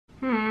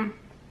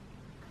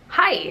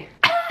Hi.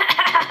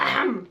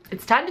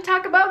 It's time to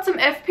talk about some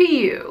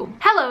FPU.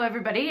 Hello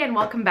everybody and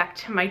welcome back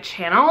to my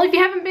channel. If you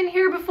haven't been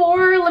here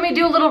before, let me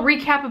do a little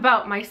recap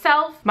about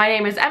myself. My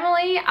name is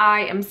Emily,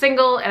 I am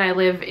single and I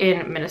live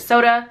in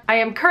Minnesota. I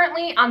am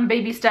currently on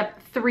baby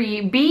step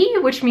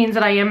 3B, which means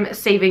that I am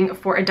saving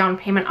for a down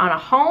payment on a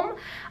home.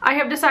 I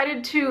have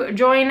decided to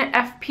join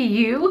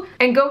FPU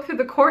and go through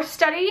the course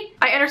study.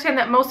 I understand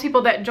that most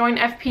people that join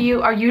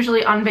FPU are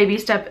usually on baby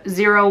step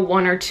 0,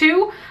 1, or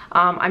 2.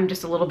 I'm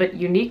just a little bit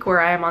unique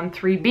where I am on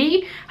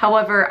 3B.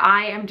 However,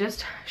 I am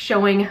just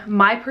showing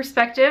my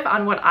perspective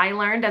on what I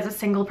learned as a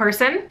single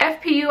person.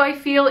 FPU, I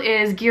feel,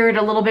 is geared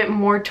a little bit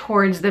more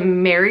towards the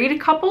married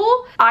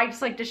couple. I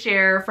just like to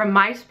share from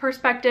my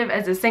perspective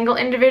as a single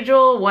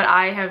individual what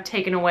I have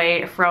taken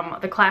away from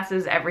the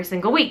classes every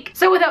single week.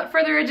 So without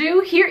further ado,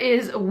 here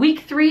is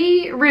week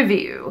 3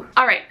 review.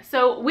 All right,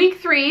 so week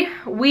 3,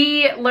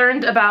 we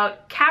learned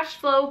about cash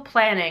flow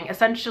planning,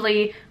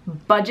 essentially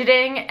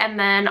budgeting, and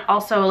then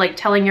also like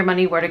telling your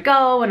money where to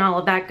go and all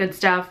of that good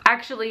stuff.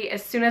 Actually,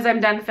 as soon as I'm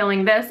done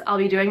filming this, I'll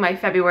be doing my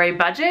February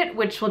budget,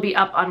 which will be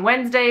up on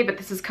Wednesday, but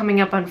this is coming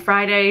up on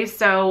Friday.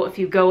 So if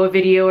you go a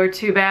video or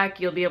two back,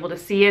 you'll be able to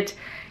see it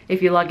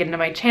if you log into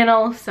my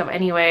channel. So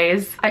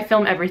anyways, I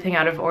film everything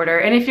out of order.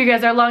 And if you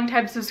guys are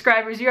longtime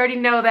subscribers, you already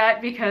know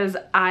that because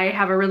I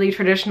have a really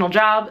traditional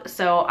job.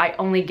 So I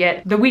only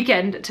get the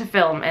weekend to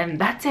film and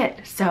that's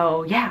it.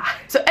 So yeah.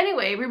 So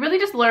anyway, we really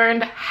just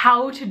learned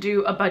how to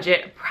do a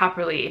budget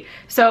properly.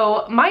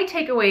 So my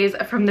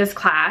takeaways from this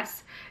class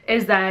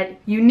is that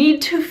you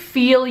need to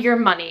feel your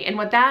money, and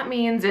what that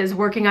means is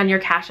working on your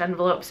cash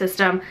envelope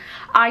system.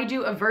 I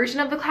do a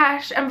version of the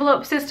cash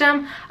envelope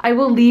system. I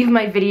will leave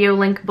my video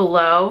link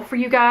below for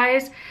you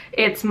guys.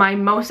 It's my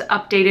most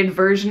updated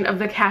version of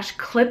the cash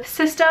clip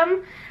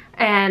system,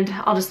 and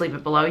I'll just leave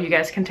it below. You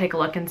guys can take a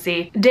look and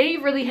see.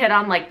 Dave really hit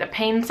on like the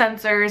pain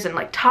sensors and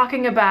like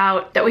talking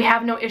about that we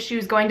have no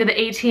issues going to the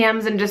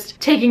ATMs and just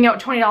taking out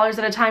 $20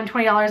 at a time,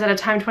 $20 at a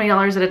time,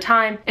 $20 at a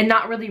time, and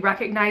not really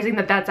recognizing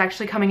that that's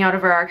actually coming out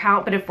of our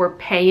account. But if we're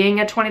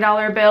paying a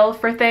 $20 bill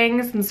for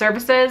things and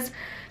services,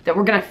 that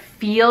we're gonna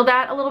feel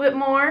that a little bit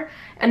more.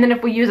 And then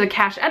if we use a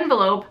cash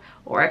envelope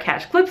or a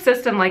cash clip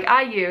system like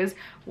I use,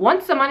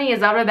 once the money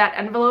is out of that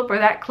envelope or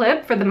that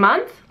clip for the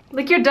month,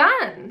 like you're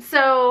done.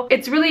 So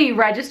it's really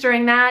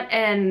registering that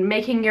and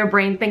making your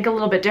brain think a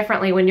little bit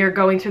differently when you're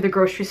going through the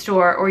grocery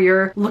store or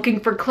you're looking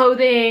for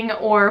clothing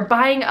or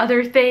buying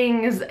other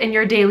things in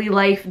your daily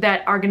life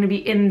that are gonna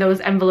be in those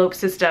envelope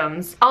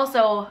systems.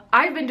 Also,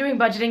 I've been doing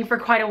budgeting for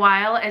quite a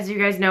while, as you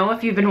guys know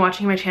if you've been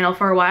watching my channel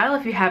for a while.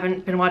 If you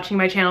haven't been watching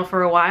my channel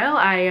for a while,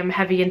 I am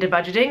heavy into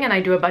budgeting and I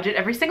do a budget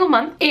every single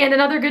month. And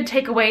another good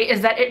takeaway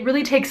is that it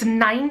really takes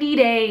 90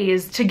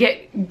 days to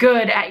get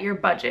good at your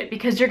budget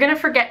because you're gonna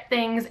forget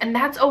things, and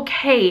that's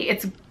okay.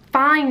 It's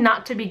fine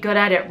not to be good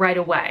at it right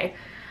away.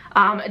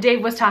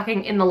 Dave was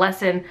talking in the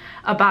lesson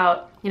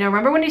about, you know,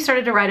 remember when you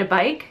started to ride a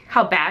bike,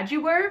 how bad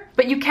you were?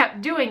 But you kept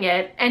doing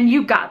it and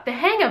you got the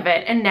hang of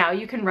it, and now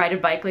you can ride a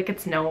bike like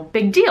it's no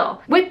big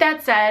deal. With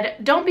that said,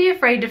 don't be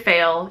afraid to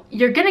fail.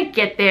 You're gonna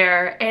get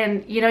there,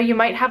 and you know, you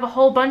might have a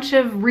whole bunch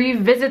of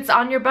revisits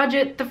on your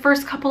budget the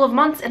first couple of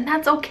months, and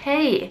that's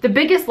okay. The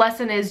biggest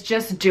lesson is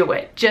just do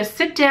it. Just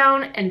sit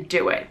down and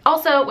do it.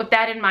 Also, with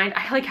that in mind,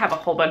 I like have a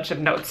whole bunch of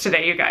notes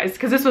today, you guys,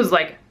 because this was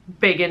like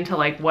big into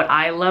like what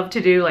I love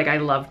to do. Like I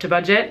love to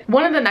budget.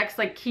 One of the next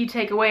like key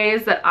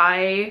takeaways that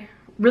I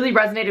really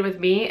resonated with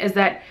me is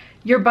that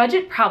your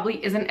budget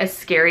probably isn't as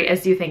scary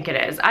as you think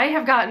it is. I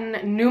have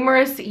gotten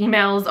numerous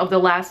emails over the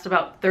last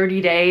about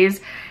 30 days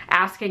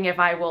asking if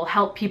I will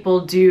help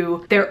people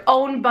do their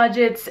own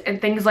budgets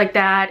and things like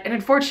that. And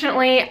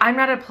unfortunately, I'm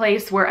not at a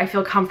place where I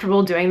feel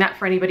comfortable doing that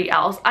for anybody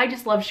else. I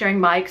just love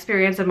sharing my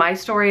experience and my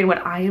story and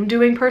what I am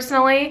doing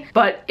personally.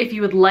 But if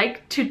you would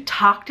like to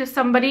talk to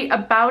somebody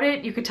about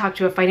it, you could talk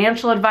to a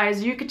financial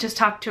advisor, you could just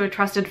talk to a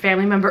trusted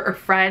family member or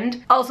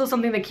friend. Also,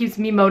 something that keeps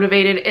me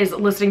motivated is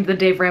listening to the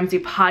Dave Ramsey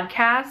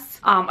podcast.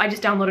 I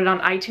just downloaded it on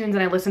iTunes and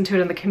I listened to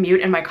it in the commute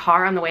in my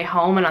car on the way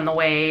home and on the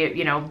way,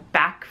 you know,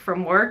 back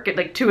from work,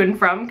 like to and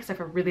from, because I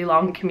have a really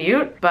long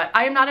commute. But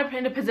I am not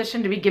in a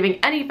position to be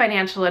giving any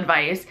financial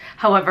advice.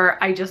 However,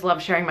 I just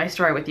love sharing my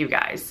story with you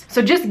guys.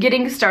 So just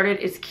getting started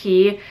is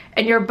key,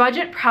 and your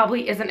budget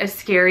probably isn't as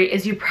scary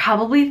as you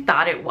probably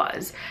thought it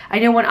was. I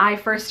know when I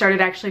first started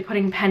actually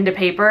putting pen to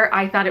paper,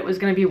 I thought it was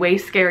gonna be way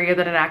scarier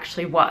than it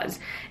actually was.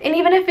 And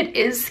even if it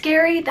is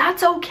scary,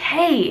 that's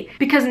okay,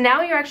 because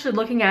now you're actually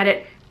looking at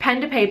it pen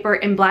to paper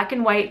in black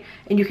and white,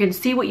 and you can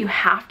see what you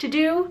have to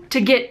do to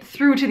get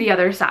through to the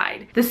other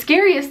side. The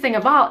scariest thing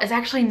of all is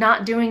actually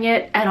not doing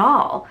it at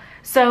all.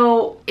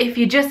 So if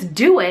you just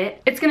do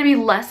it, it's gonna be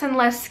less and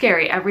less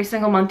scary every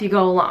single month you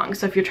go along.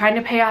 So if you're trying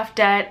to pay off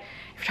debt,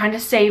 if you're trying to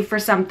save for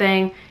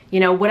something, you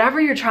know, whatever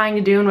you're trying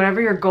to do and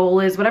whatever your goal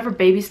is, whatever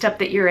baby step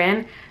that you're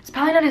in, it's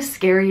probably not as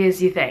scary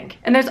as you think.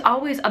 And there's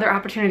always other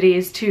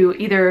opportunities to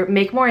either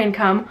make more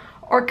income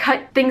or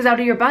cut things out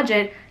of your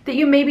budget that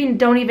you maybe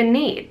don't even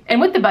need. And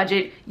with the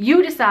budget,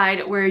 you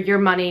decide where your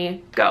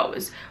money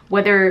goes.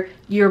 Whether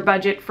your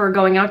budget for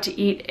going out to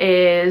eat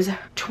is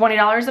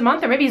 $20 a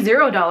month, or maybe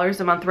 $0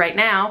 a month right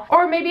now,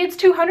 or maybe it's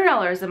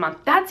 $200 a month.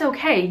 That's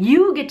okay.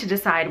 You get to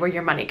decide where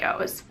your money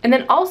goes. And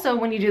then also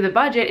when you do the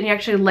budget and you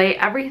actually lay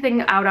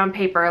everything out on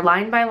paper,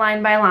 line by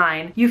line by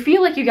line, you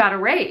feel like you got a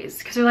raise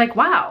because you're like,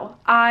 wow,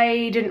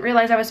 I didn't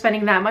realize I was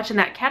spending that much in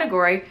that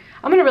category.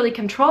 I'm gonna really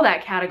control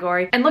that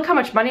category, and look how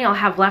much money I'll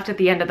have left at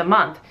the end of the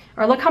month.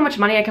 Or look how much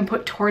money I can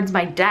put towards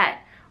my debt,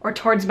 or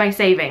towards my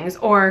savings,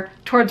 or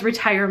towards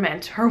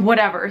retirement, or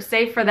whatever,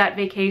 save for that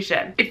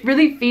vacation. It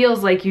really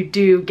feels like you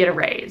do get a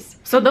raise.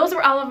 So those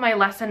were all of my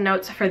lesson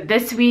notes for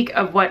this week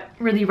of what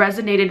really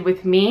resonated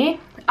with me.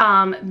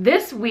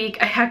 This week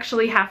I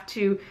actually have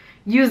to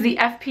use the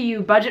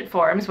FPU budget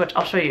forms, which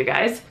I'll show you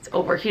guys. It's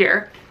over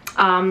here.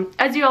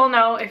 As you all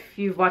know, if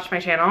you've watched my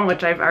channel,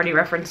 which I've already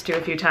referenced to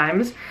a few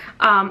times,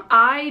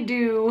 I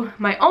do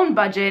my own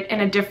budget in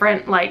a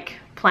different like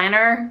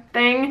planner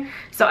thing.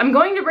 So I'm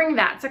going to bring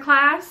that to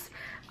class,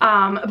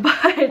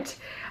 but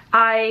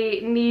I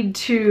need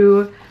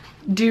to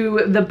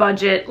do the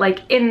budget like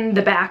in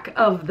the back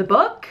of the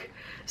book.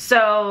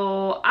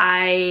 So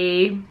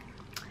I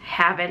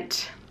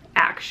haven't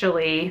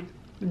actually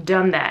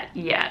done that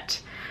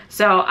yet.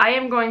 So I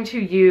am going to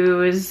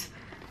use,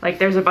 like,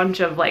 there's a bunch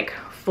of like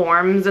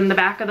forms in the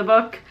back of the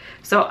book.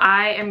 So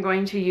I am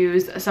going to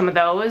use some of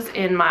those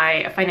in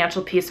my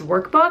financial piece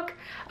workbook.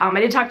 I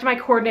did talk to my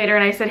coordinator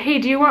and I said, hey,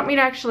 do you want me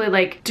to actually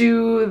like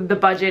do the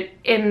budget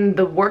in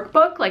the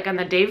workbook, like on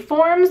the Dave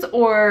forms,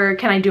 or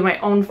can I do my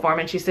own form?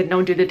 And she said,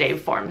 no, do the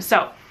Dave forms.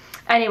 So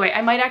anyway,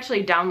 I might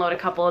actually download a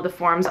couple of the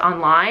forms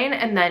online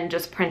and then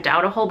just print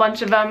out a whole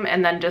bunch of them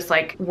and then just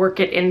like work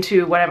it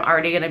into what I'm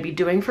already gonna be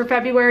doing for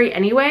February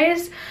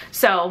anyways.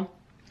 So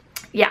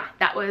yeah,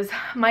 that was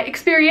my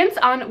experience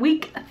on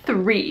week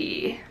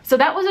 3. So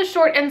that was a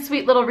short and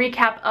sweet little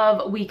recap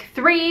of week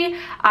 3.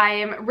 I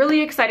am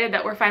really excited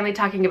that we're finally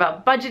talking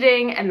about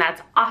budgeting, and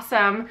that's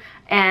awesome.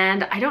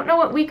 And I don't know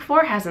what week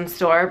 4 has in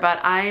store, but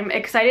I'm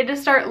excited to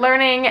start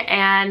learning,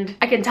 and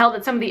I can tell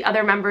that some of the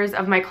other members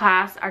of my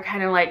class are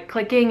kind of like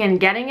clicking and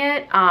getting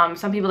it.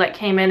 Some people that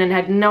came in and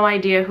had no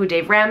idea who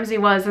Dave Ramsey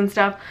was and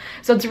stuff.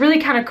 So it's really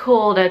kind of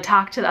cool to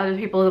talk to the other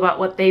people about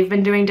what they've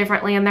been doing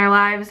differently in their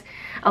lives.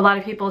 A lot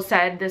of people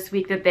said this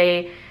week that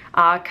they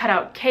cut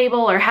out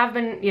cable, or have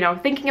been, you know,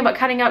 thinking about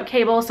cutting out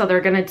cable, so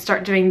they're gonna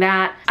start doing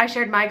that. I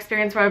shared my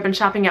experience where I've been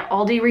shopping at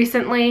Aldi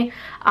recently,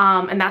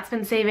 and that's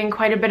been saving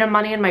quite a bit of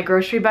money in my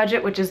grocery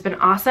budget, which has been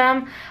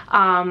awesome.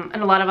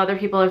 And a lot of other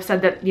people have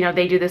said that, you know,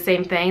 they do the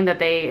same thing, that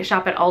they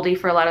shop at Aldi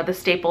for a lot of the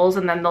staples,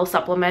 and then they'll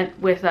supplement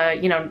with a,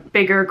 you know,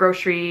 bigger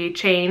grocery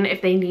chain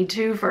if they need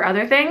to for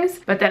other things,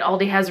 but that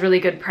Aldi has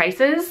really good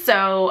prices.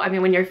 So, I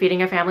mean, when you're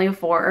feeding a family of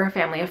 4 or a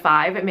family of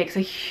 5, it makes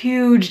a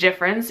huge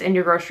difference in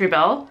your grocery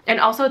bill. And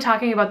also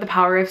talking about the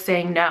power of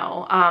saying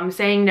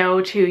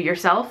no to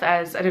yourself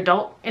as an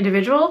adult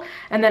individual,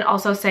 and then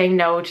also saying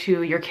no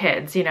to your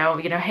kids. You know,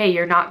 hey,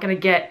 you're not gonna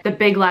get the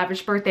big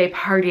lavish birthday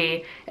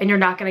party, and you're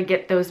not gonna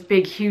get those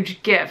big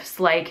huge gifts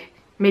like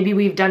maybe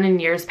we've done in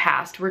years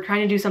past. We're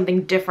trying to do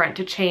something different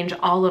to change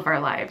all of our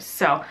lives.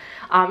 So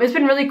it's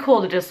been really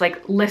cool to just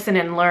like listen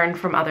and learn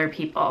from other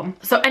people.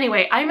 So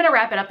anyway, I'm gonna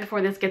wrap it up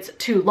before this gets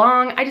too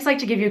long. I just like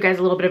to give you guys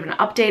a little bit of an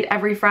update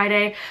every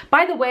Friday.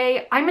 By the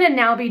way, I'm gonna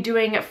now be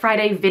doing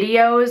Friday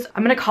videos.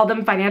 I'm gonna call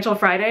them Financial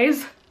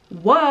Fridays.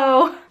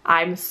 Whoa,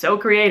 I'm so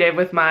creative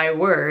with my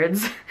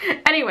words.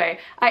 Anyway,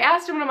 I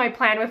asked in one of my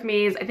plan with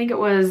me's, I think it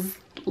was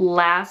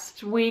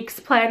last week's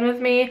plan with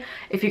me,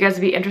 if you guys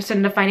would be interested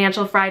in a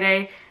Financial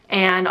Friday,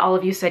 and all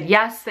of you said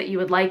yes, that you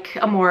would like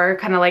a more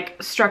kind of like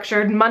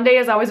structured. Monday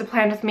is always a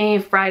plan with me,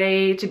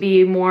 Friday to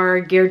be more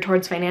geared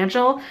towards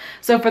financial.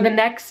 So for the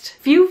next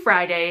few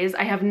Fridays,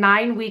 I have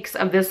 9 weeks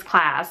of this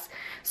class.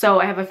 So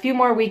I have a few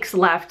more weeks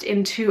left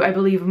into, I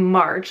believe,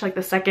 March, like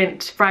the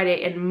second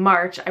Friday in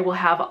March. I will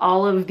have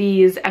all of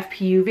these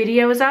FPU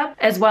videos up,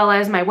 as well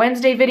as my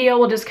Wednesday video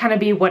will just kind of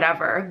be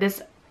whatever.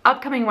 This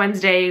upcoming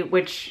Wednesday,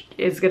 which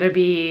is gonna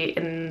be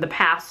in the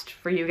past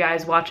for you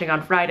guys watching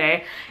on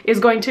Friday, is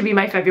going to be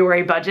my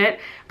February budget,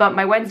 but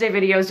my Wednesday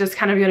video is just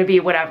kind of gonna be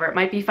whatever. It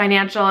might be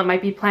financial, it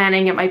might be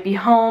planning, it might be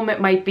home, it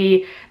might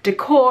be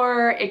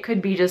decor, it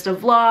could be just a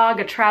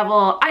vlog, a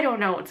travel, I don't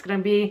know what it's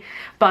gonna be,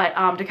 but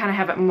to kind of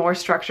have it more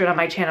structured on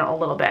my channel a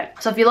little bit.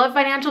 So if you love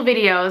financial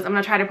videos, I'm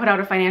gonna try to put out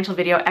a financial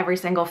video every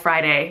single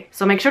Friday,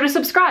 so make sure to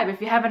subscribe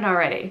if you haven't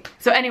already.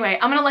 So anyway,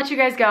 I'm gonna let you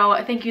guys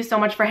go. Thank you so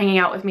much for hanging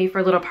out with me for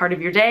a little part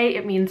of your day.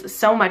 It means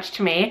so much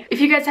to me. If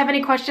you guys have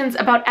any questions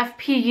about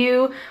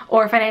FPU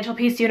or Financial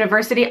Peace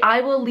University, I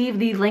will leave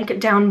the link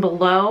down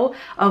below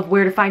of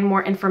where to find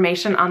more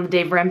information on the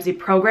Dave Ramsey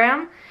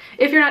program.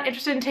 If you're not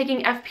interested in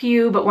taking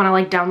FPU but want to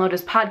like download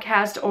his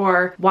podcast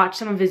or watch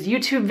some of his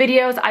YouTube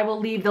videos, I will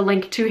leave the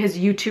link to his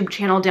YouTube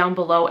channel down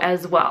below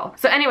as well.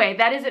 So anyway,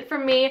 that is it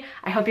from me.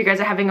 I hope you guys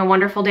are having a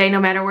wonderful day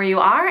no matter where you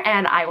are,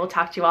 and I will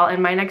talk to you all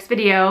in my next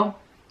video.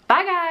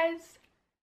 Bye guys!